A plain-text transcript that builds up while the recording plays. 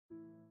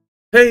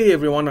Hey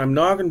everyone, I'm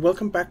Nog and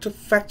welcome back to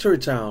Factory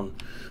Town,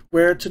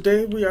 where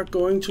today we are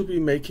going to be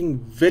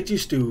making veggie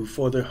stew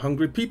for the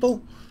hungry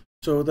people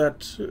so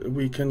that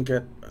we can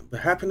get the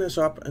happiness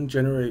up and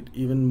generate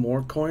even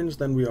more coins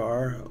than we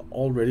are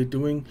already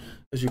doing.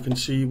 As you can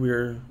see,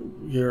 we're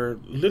a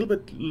little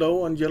bit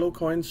low on yellow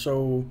coins,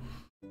 so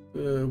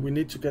we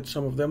need to get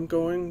some of them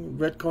going.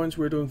 Red coins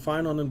we're doing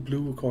fine on, and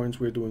blue coins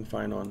we're doing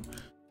fine on.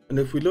 And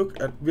if we look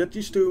at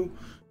veggie stew,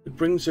 it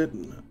brings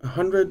in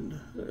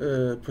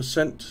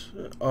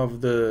 100% of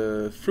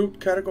the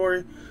fruit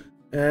category,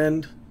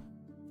 and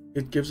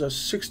it gives us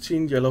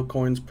 16 yellow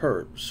coins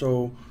per.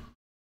 So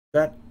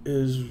that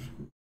is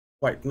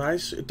quite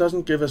nice. It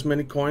doesn't give as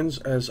many coins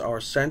as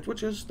our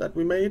sandwiches that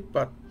we made,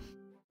 but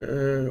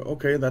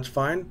okay, that's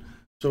fine.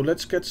 So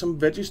let's get some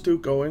veggie stew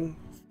going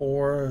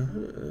for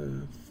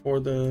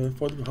the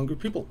hungry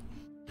people.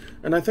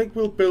 And I think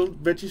we'll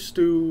build veggie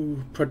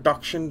stew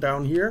production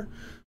down here.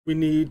 We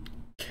need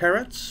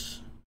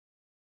carrots,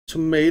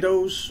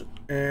 tomatoes,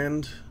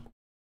 and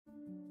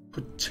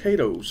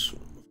potatoes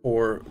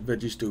for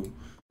veggie stew.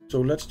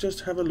 So let's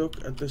just have a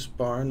look at this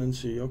barn and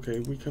see.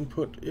 Okay, we can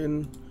put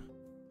in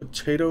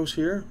potatoes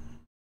here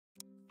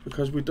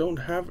because we don't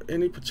have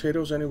any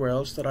potatoes anywhere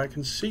else that I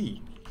can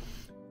see.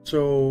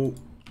 So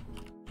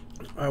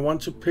I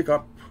want to pick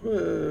up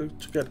to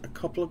get a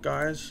couple of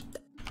guys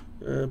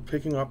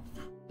picking up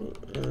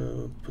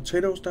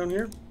potatoes down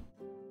here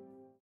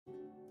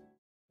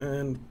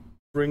and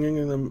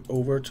bringing them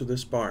over to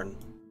this barn.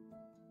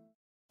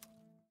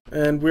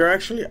 And we're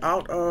actually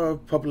out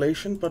of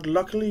population, but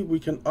luckily we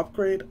can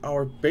upgrade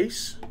our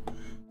base.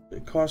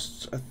 It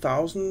costs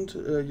 1,000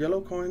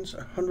 yellow coins,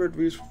 100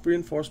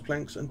 reinforced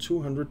planks, and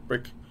 200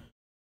 brick.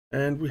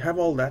 And we have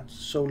all that,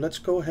 so let's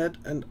go ahead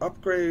and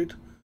upgrade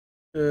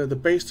the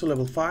base to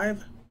level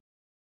 5,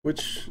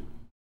 which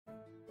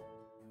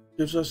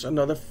gives us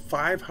another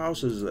 5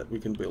 houses that we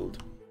can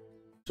build.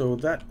 So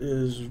that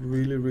is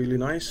really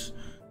nice.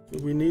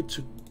 We need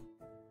to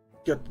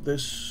get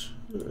this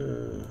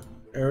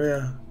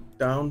area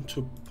down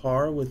to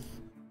par with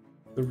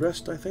the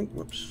rest, I think.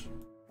 Whoops.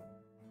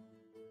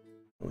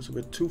 That was a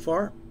bit too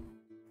far.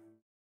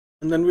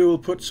 And then we will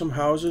put some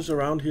houses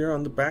around here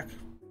on the back.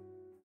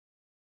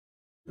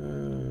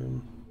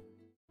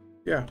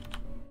 Yeah.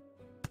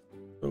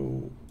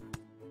 So,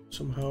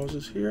 some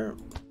houses here.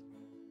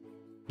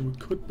 We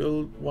could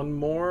build one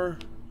more,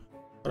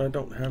 but I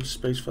don't have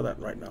space for that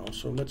right now.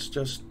 So let's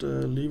just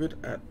leave it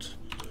at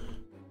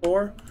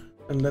 4,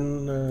 and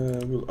then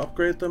we'll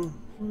upgrade them,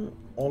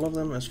 all of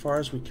them, as far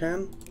as we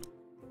can.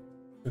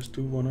 Just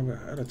do one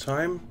at a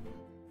time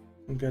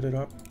and get it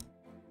up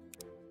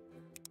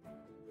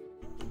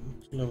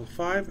to level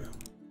 5.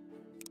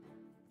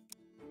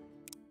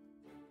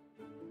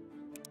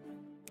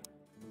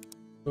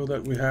 So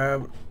that we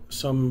have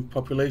some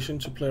population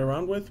to play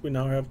around with. We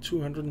now have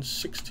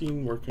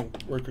 216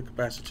 worker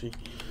capacity.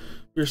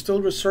 We're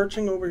still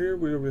researching over here.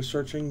 We're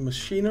researching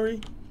machinery.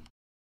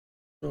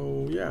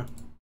 So yeah.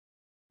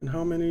 And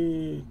how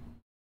many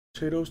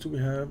potatoes do we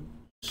have?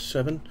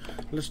 7.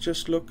 Let's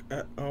just look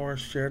at our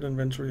shared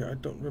inventory. I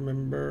don't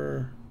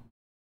remember.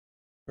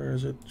 Where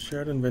is it?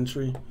 Shared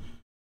inventory.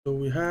 So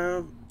we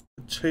have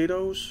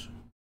potatoes.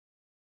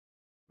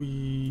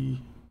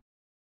 We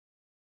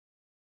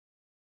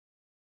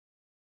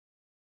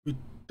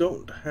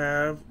don't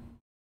have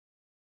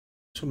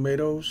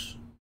tomatoes.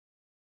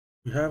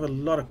 We have a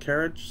lot of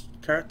carrots.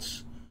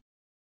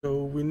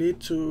 So we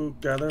need to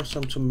gather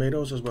some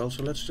tomatoes as well.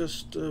 So let's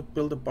just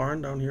build a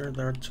barn down here.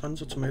 There are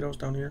tons of tomatoes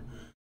down here.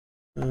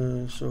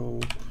 So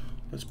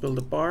let's build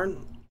a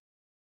barn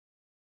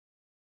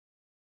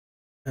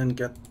and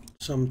get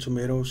some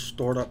tomatoes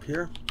stored up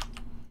here.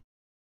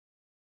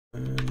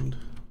 And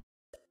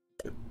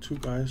get 2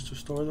 guys to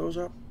store those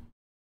up.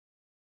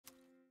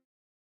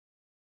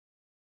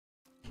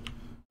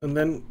 And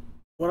then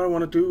what I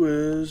want to do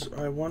is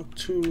I want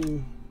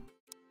to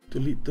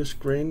delete this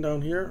grain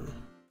down here.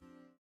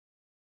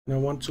 And I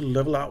want to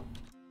level out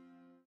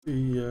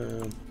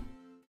the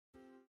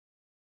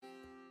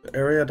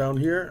area down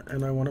here,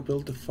 and I want to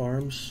build the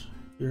farms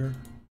here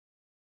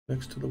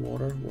next to the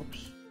water.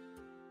 Whoops,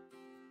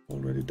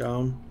 already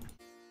down.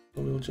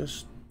 So we'll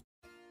just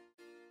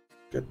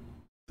get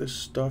this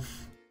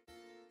stuff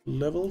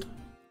leveled,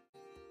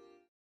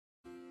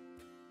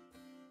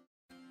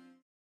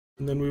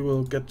 and then we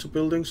will get to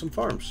building some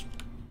farms.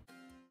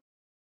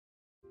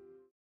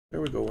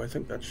 There we go. I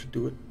think that should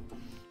do it.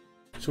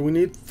 So we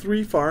need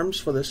 3 farms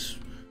for this.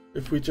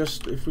 If we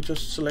just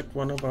select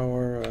one of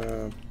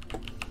our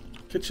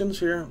kitchens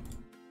here,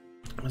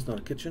 that's not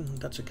a kitchen,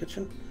 that's a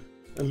kitchen,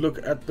 and look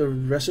at the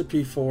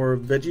recipe for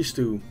veggie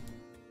stew.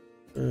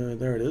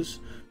 There it is.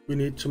 We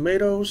need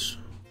tomatoes,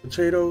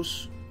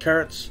 potatoes,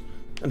 carrots,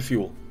 and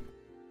fuel.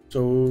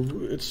 So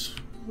it's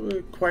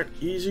quite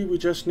easy. We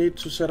just need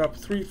to set up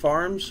 3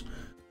 farms,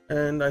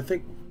 and I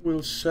think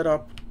we'll set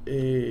up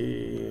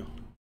a.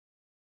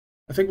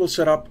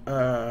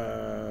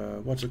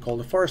 What's it called?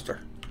 A forester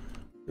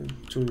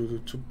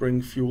to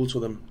bring fuel to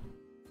them.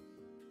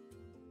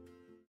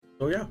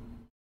 So yeah.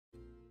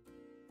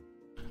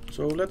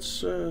 So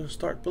let's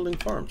start building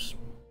farms.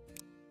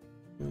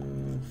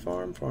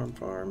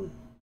 Farm.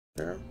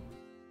 There.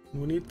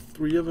 We need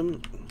 3 of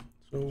them,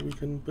 so we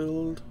can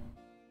build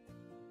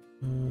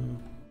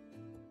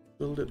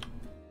it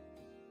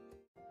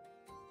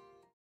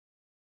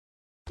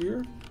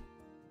here.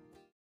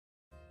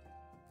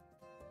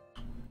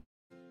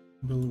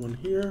 Build one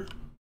here.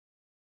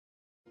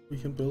 We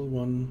can build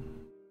one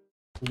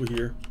over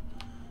here.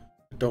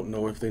 I don't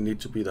know if they need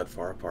to be that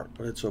far apart,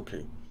 but it's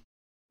okay.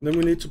 Then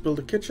we need to build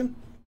a kitchen.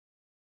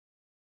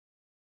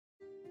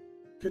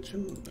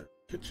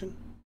 Kitchen.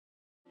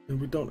 And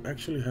we don't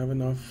actually have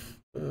enough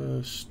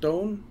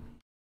stone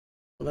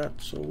for that,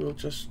 so we'll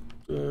just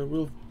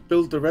we'll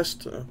build the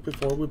rest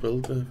before we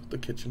build the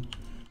kitchen.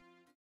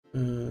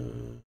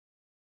 So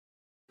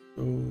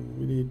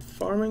we need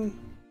farm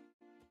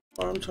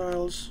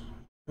tiles,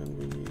 and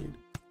we need,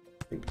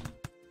 I think,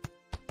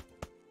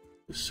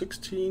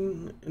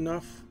 16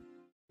 enough.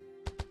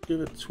 Give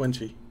it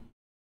 20.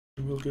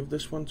 And we'll give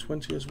this one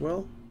 20 as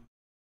well.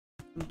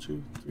 1,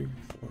 2, 3,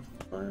 4,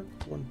 5.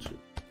 1, 2,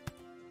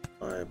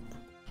 5.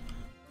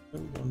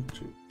 And 1,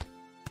 2.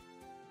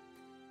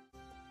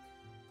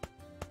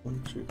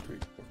 1, 2, 3,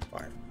 4,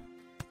 5.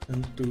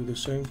 And do the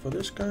same for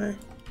this guy.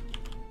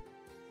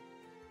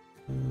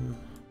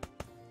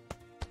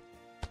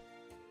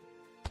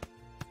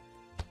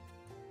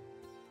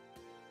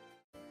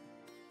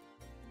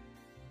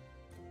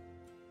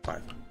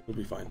 5 will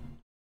be fine.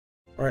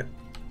 All right.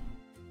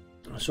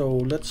 So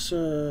let's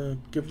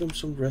give them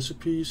some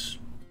recipes.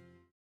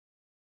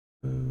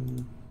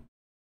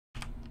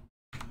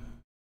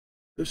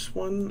 This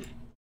one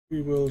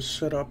we will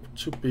set up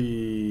to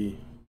be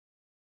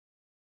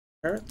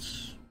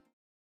carrots,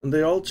 and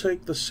they all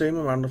take the same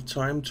amount of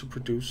time to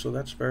produce, so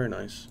that's very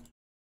nice.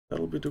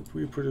 That'll be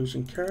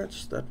producing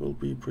carrots, that will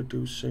be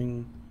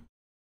producing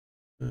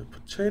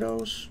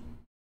potatoes,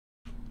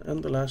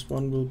 and the last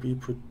one will be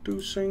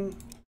producing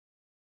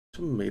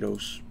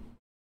tomatoes.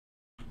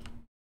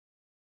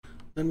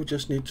 Then we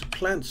just need to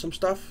plant some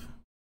stuff.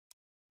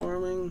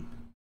 Farming,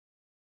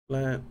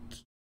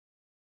 plant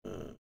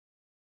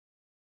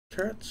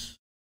carrots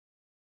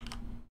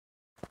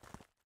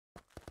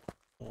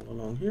all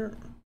along here,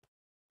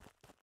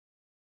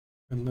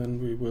 and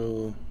then we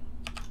will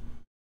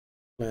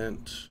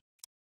plant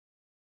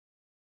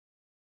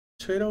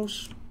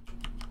potatoes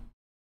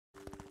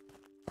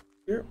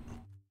here.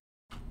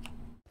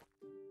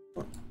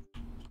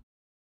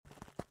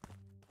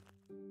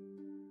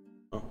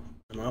 Oh,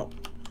 I'm out.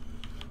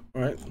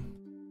 All right.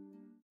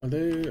 Are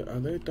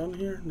they done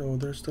here? No,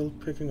 they're still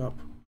picking up.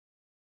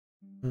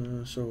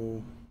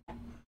 So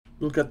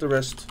we'll get the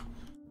rest.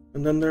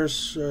 And then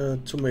there's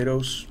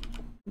tomatoes.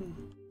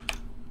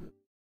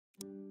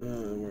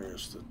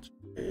 Where's the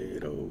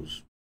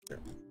tomatoes? There.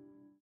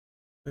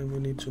 And we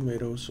need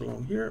tomatoes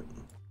along here.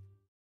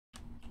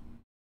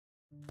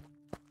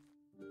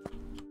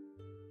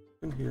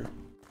 And here.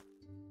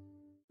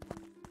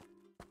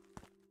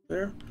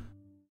 There.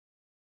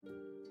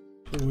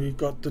 We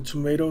got the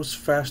tomatoes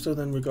faster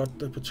than we got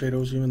the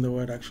potatoes, even though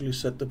I'd actually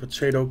set the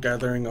potato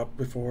gathering up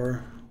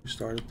before we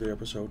started the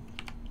episode.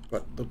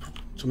 But the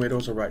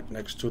tomatoes are right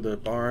next to the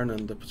barn,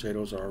 and the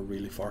potatoes are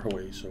really far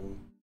away, so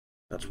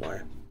that's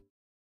why.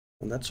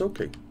 And that's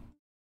okay.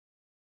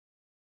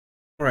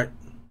 Alright.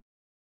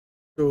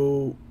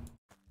 So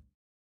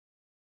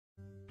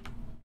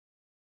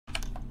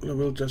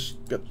we'll just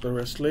get the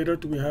rest later.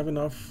 Do we have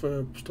enough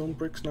stone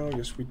bricks now?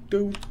 Yes, we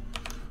do.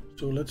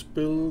 So let's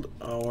build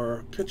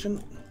our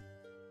kitchen.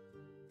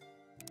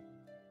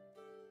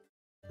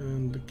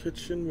 And the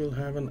kitchen will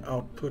have an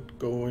output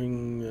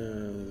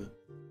going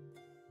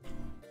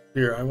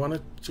here. I want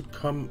it to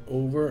come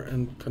over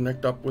and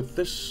connect up with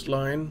this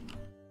line.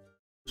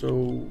 So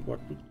what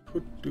we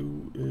could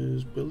do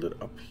is build it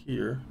up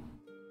here.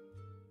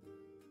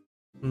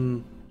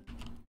 No,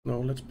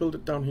 let's build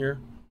it down here.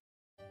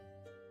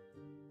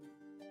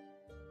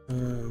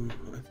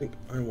 I think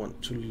I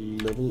want to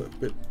level a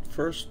bit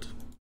first.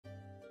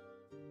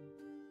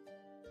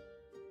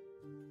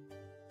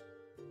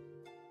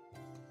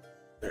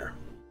 There.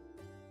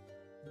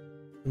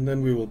 And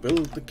then we will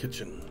build the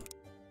kitchen.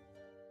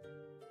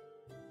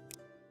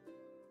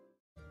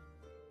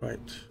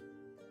 Right.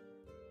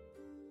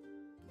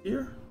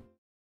 Here?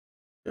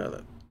 Yeah,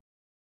 that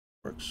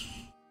works.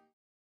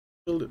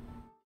 Build it.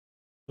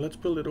 Let's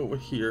build it over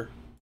here.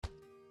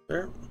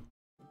 There.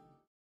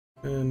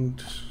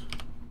 And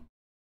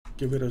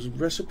give it as a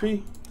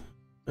recipe.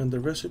 And the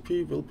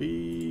recipe will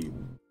be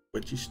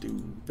veggie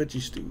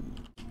stew.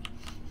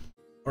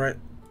 Alright,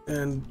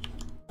 and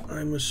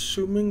I'm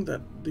assuming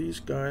that these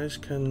guys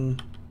can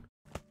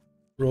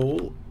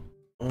roll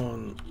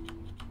on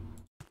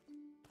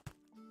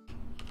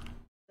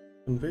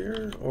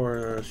conveyor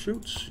or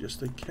chutes. Yes,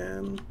 they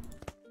can.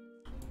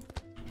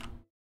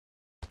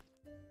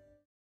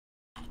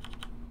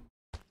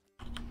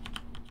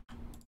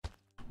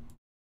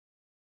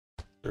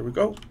 There we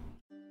go.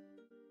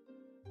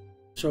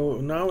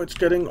 So now it's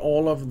getting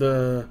all of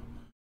the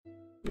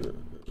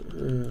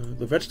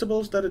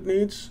vegetables that it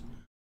needs.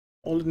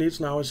 All it needs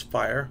now is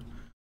fire.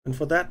 And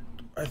for that,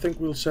 I think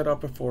we'll set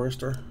up a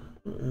forester.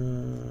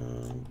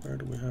 Where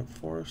do we have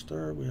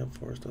forester? We have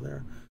forester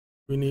there.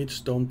 We need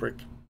stone brick.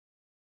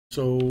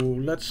 So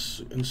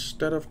let's,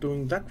 instead of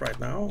doing that right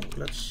now,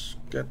 let's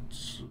get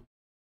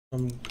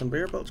some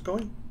conveyor belts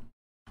going.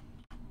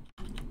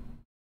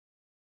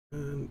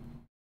 And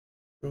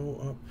go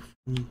up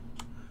from,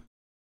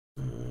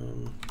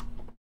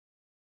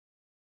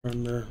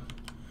 turn the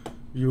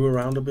view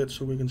around a bit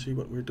so we can see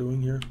what we're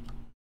doing here.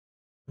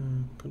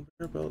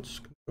 Conveyor belts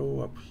can go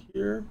up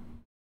here.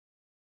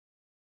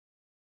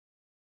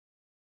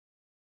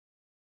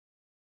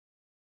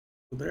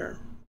 There.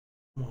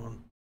 Come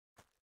on.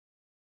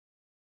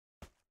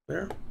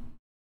 There.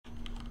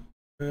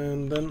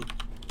 And then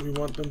we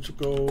want them to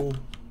go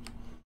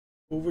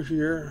over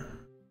here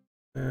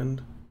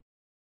and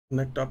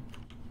connect up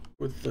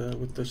with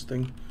this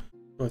thing.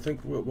 So I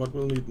think what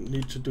we'll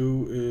need to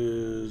do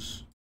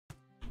is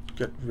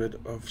get rid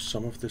of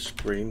some of this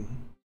grain.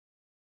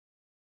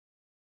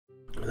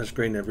 There's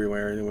grain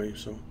everywhere anyway,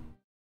 so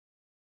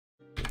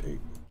okay.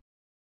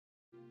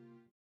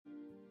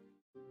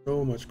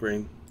 So much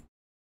grain.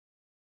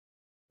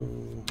 So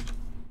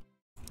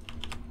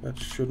that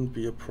shouldn't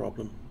be a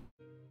problem.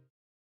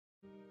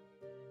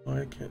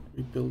 Why can't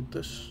we build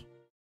this?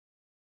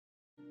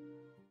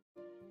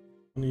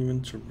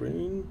 Uneven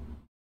terrain.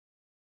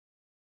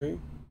 Okay.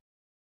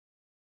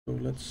 So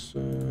let's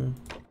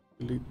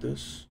delete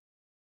this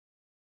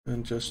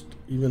and just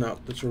even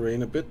out the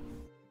terrain a bit.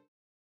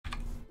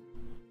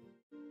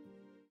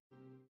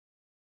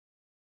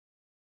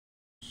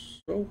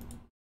 So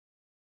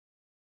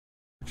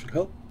it should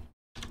help.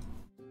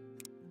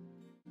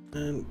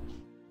 And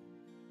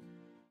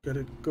get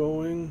it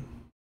going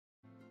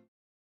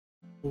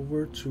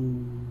over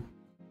to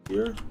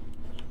here.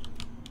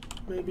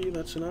 Maybe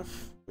that's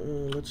enough.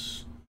 What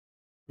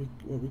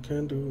we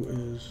can do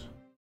is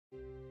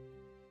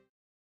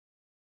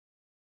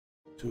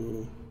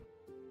to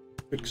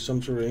fix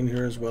some terrain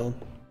here as well.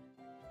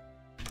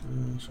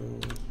 So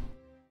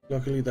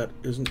luckily that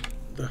isn't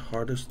the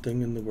hardest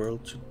thing in the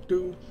world to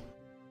do,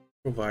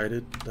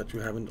 provided that you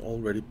haven't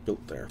already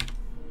built there.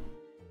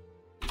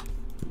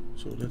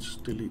 So let's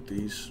delete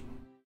these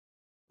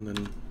and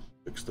then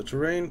fix the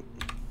terrain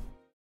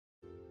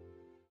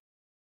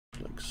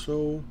like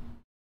so.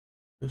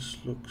 This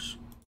looks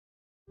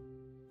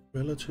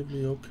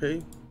relatively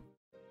okay.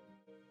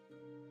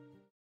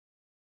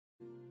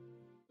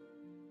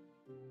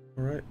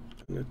 Alright,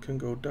 and it can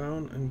go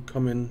down and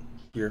come in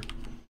here.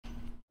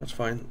 That's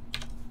fine.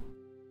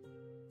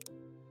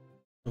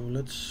 So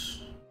let's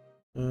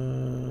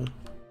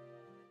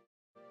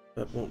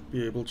that won't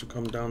be able to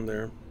come down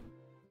there.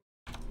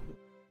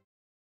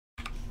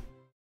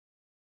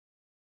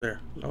 There,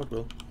 now it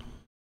will.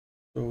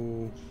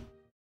 So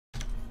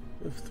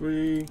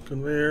F3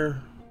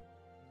 conveyor.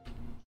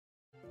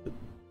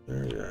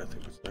 There, yeah, I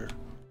think it's there.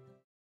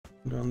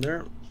 Down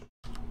there.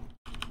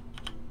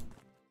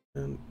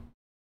 And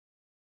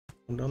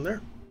down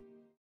there.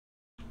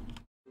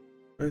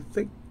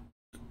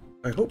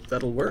 I hope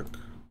that'll work.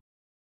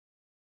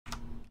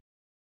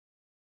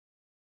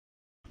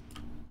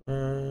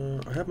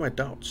 I have my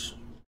doubts.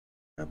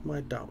 I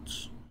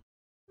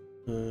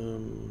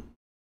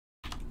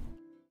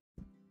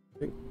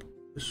think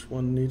this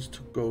one needs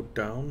to go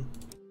down.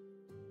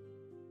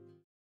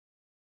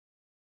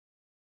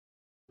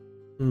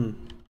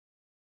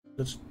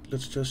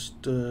 Let's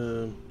just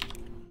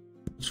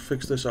let's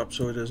fix this up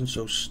so it isn't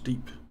so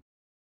steep.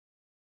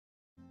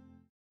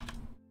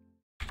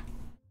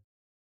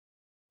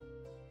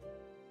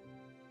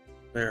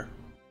 There.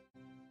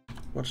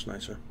 Much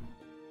nicer.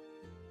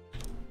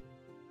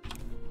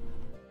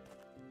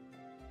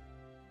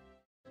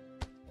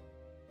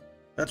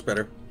 That's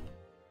better.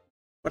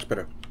 Much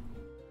better.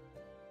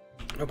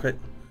 Okay.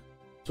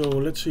 So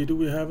let's see, do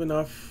we have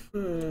enough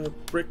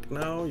brick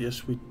now?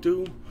 Yes, we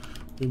do.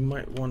 We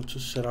might want to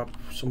set up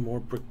some more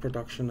brick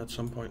production at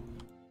some point.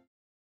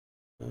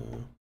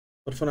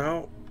 But for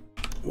now,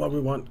 what we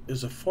want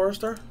is a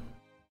forester.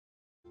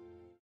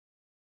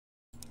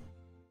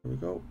 There we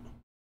go.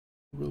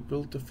 We'll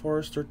build the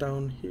forester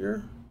down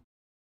here.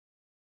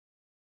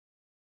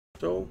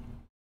 So.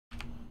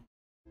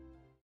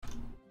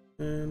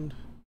 And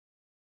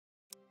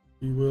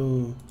we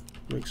will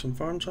make some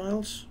farm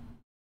tiles.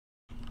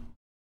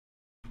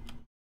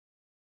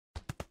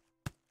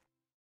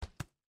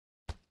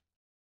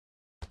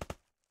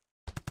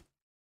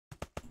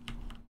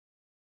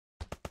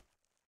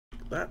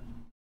 That.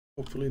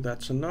 Hopefully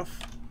that's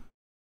enough.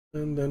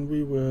 And then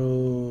we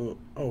will...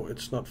 Oh,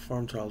 it's not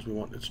farm tiles we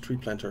want, it's tree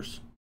planters.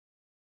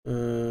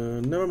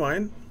 Never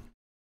mind.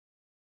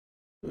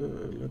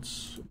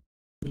 Let's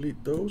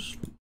delete those.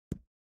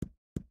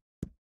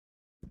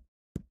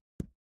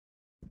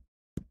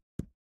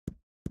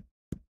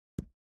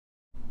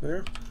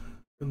 There.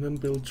 And then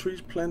build tree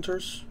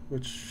planters,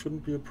 which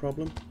shouldn't be a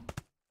problem.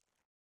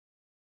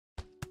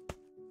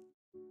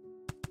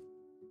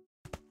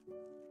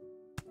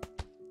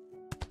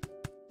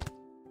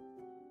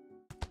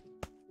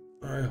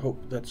 I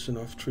hope that's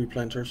enough tree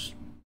planters.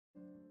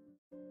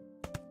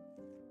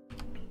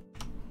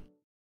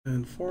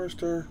 And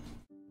Forester,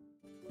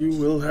 you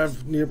will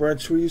have nearby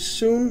trees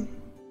soon.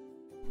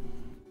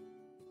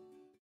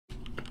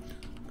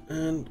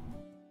 And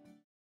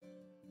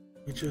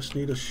we just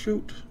need a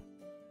chute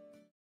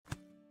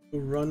to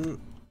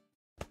run.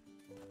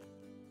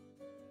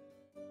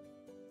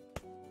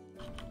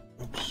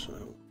 Oops,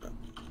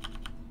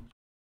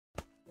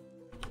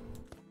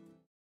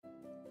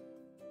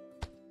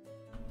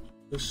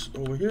 this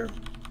over here.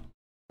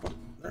 Oh,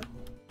 there.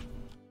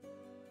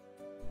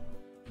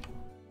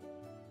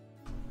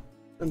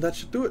 And that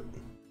should do it.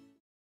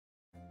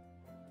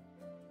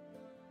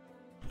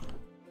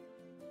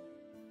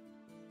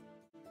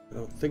 I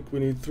don't think we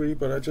need 3,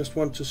 but I just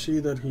want to see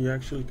that he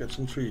actually gets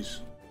some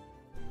trees.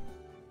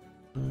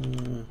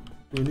 Do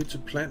we need to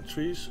plant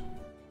trees?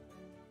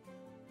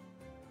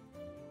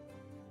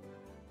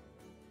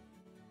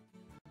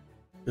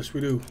 Yes,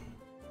 we do.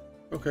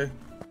 Okay.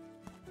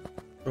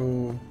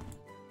 So,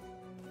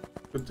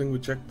 good thing we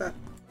checked that.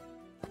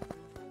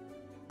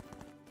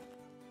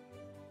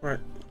 Alright.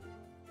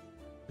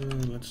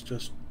 Let's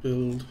just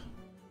build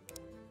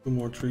 2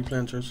 more tree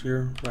planters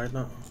here right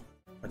now.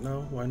 Right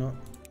now, why not?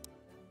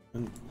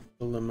 And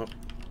fill them up.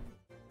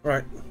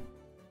 Alright.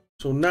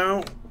 So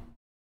now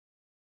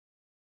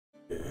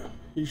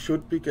he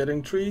should be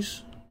getting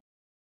trees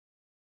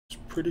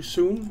pretty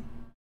soon.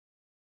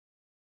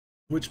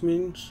 Which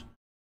means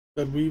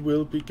that we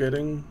will be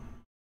getting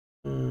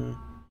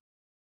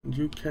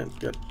you can't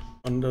get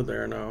under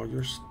there now,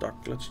 you're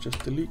stuck. Let's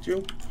just delete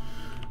you.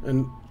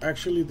 And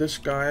actually this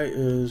guy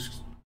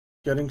is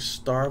getting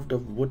starved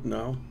of wood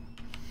now,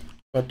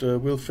 but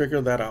we'll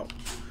figure that out.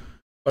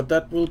 But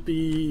that will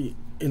be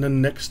in the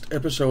next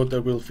episode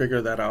that we'll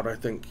figure that out, I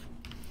think.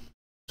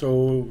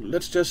 So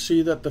let's just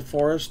see that the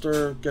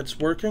forester gets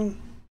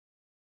working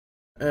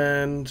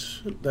and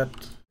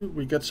that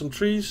we get some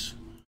trees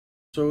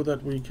so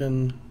that we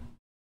can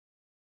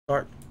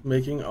start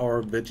making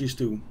our veggie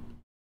stew.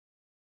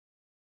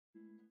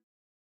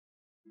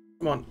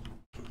 Come on.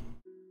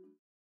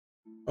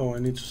 Oh, I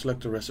need to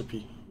select a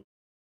recipe.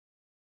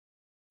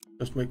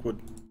 Just make wood.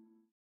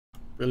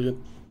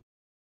 Brilliant.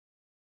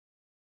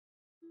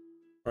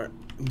 Alright,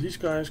 these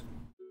guys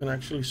can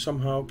actually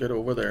somehow get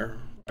over there.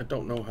 I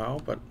don't know how,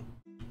 but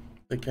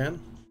they can.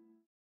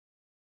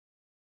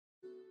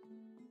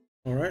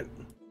 Alright.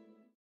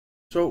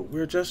 So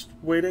we're just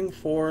waiting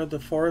for the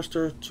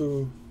forester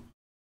to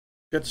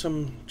get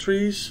some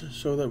trees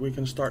so that we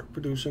can start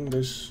producing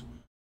this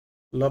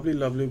lovely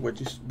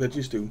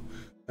veggie stew.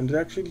 And it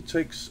actually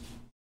takes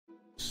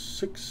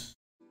 6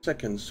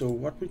 seconds. So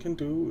what we can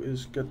do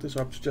is get this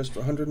up to just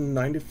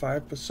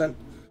 195%.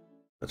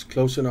 That's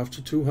close enough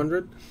to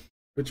 200,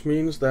 which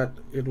means that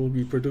it will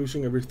be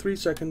producing every 3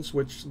 seconds,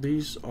 which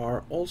these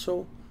are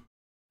also.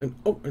 And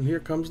oh, and here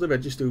comes the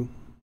veggie stew.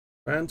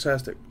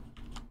 Fantastic.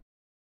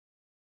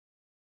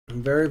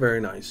 And very,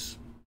 very nice.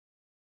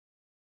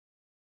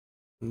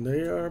 And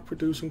they are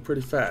producing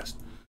pretty fast.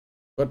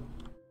 But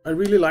I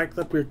really like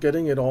that we're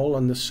getting it all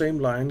on the same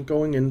line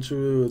going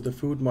into the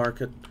food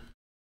market.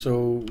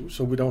 So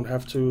we don't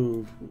have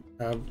to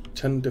have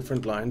 10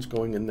 different lines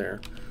going in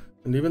there.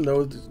 And even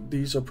though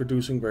these are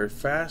producing very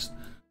fast,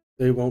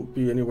 they won't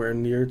be anywhere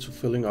near to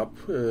filling up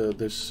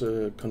this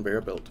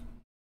conveyor belt.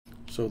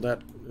 So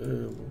that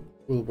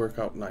will work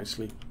out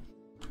nicely.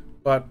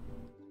 But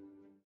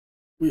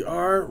we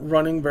are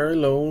running very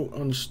low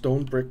on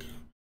stone brick,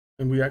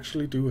 and we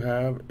actually do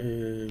have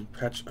a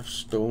patch of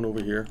stone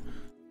over here.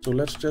 So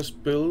let's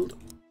just build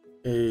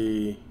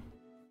a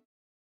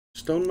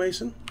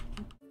stonemason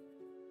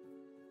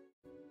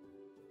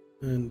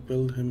and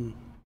build him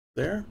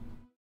there.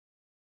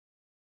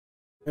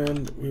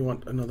 And we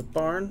want another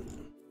barn,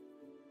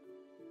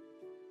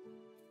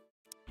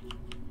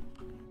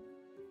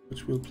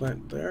 which we'll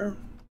plant there.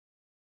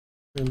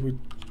 And we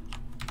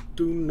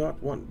do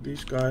not want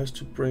these guys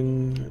to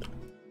bring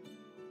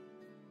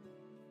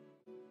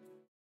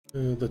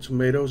the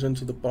tomatoes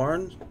into the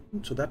barn,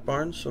 to that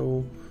barn.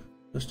 So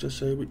let's just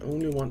say we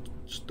only want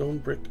stone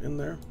brick in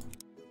there.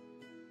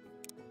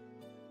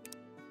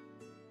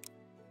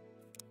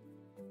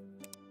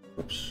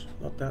 Oops,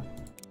 not that.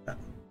 That.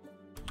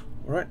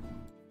 All right.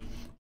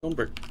 Stone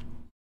brick.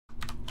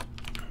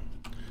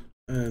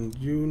 And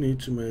you need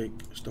to make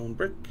stone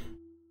brick.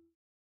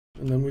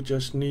 And then we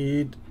just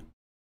need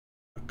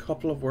a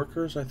couple of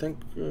workers, I think.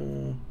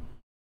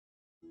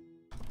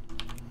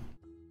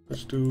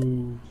 Let's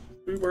do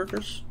 3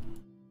 workers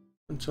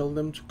and tell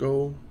them to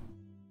go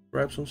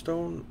grab some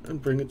stone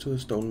and bring it to the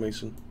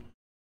stonemason.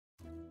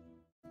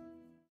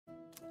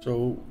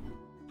 So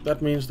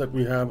that means that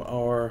we have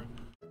our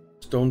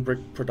stone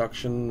brick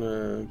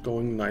production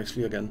going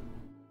nicely again.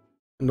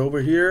 And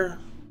over here,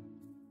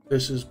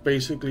 this is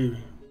basically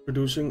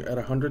producing at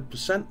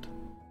 100%.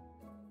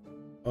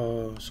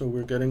 So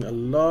we're getting a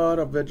lot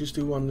of veggie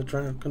stew on the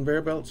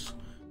conveyor belts,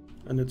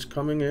 and it's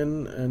coming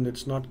in and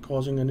it's not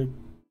causing any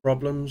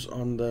problems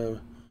on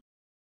the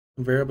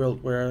conveyor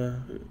belt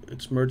where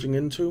it's merging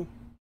into.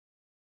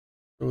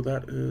 So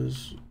that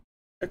is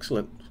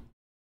excellent.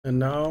 And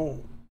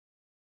now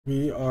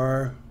we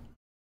are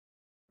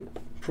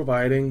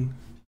providing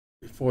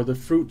for the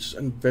fruits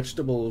and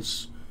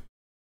vegetables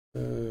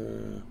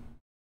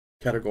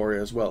category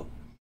as well.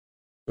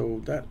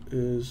 So that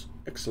is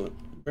excellent.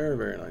 Very,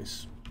 very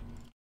nice.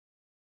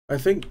 I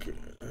think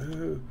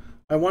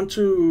I want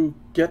to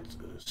get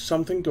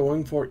something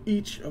going for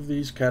each of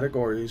these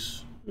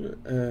categories,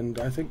 and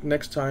I think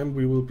next time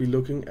we will be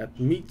looking at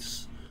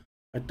meats.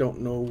 I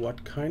don't know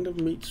what kind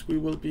of meats we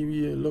will be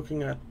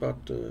looking at, but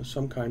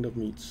some kind of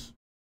meats.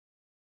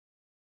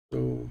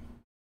 So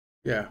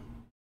yeah,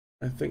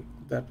 I think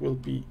that will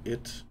be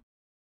it.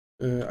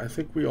 I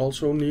think we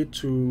also need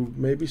to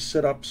maybe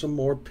set up some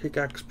more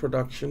pickaxe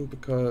production,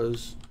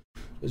 because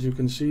as you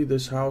can see,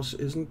 this house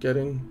isn't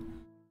getting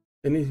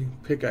any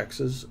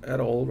pickaxes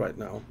at all right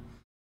now,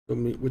 so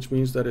which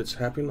means that its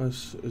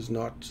happiness is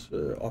not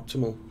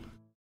optimal,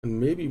 and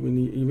maybe we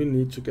even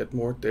need to get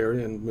more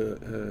dairy and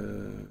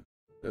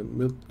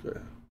milk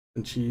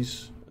and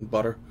cheese and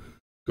butter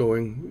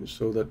going,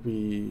 so that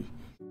we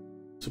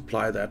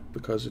supply that,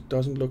 because it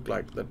doesn't look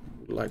like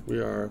we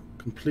are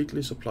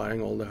completely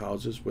supplying all the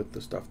houses with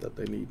the stuff that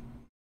they need.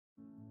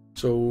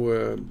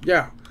 So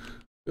yeah,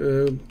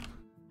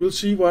 we'll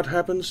see what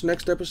happens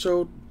next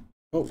episode.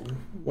 Oh,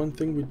 one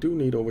thing we do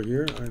need over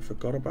here I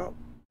forgot about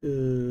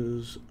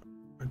is,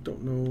 I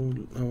don't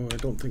know, no, I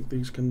don't think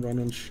these can run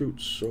on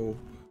chutes, so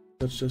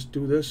let's just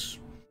do this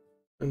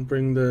and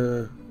bring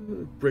the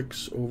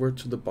bricks over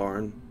to the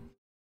barn,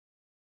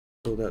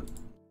 so that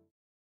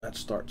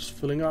starts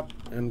filling up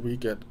and we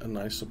get a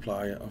nice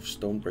supply of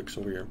stone bricks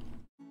over here.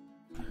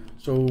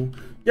 So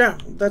yeah,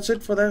 that's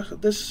it for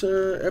this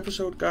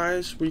episode,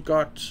 guys. We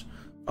got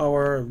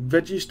our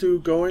veggie stew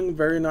going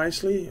very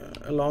nicely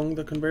along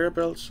the conveyor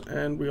belts,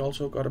 and we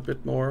also got a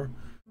bit more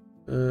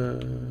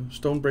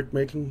stone brick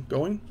making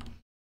going.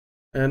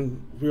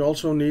 And we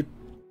also need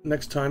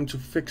next time to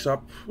fix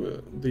up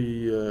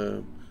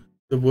the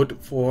wood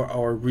for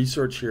our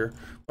research here,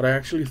 but I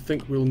actually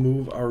think we'll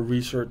move our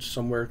research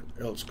somewhere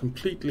else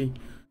completely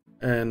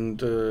and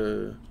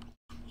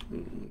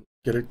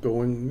get it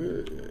going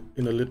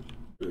in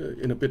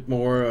a bit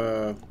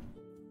more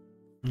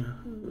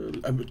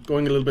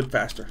going a little bit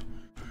faster.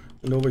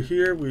 And over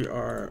here we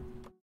are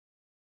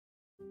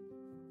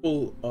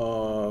full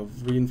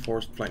of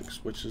reinforced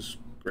planks, which is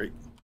great.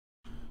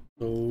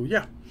 So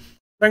yeah,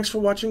 thanks for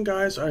watching,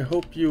 guys. I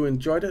hope you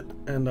enjoyed it,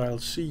 and I'll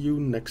see you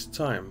next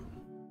time.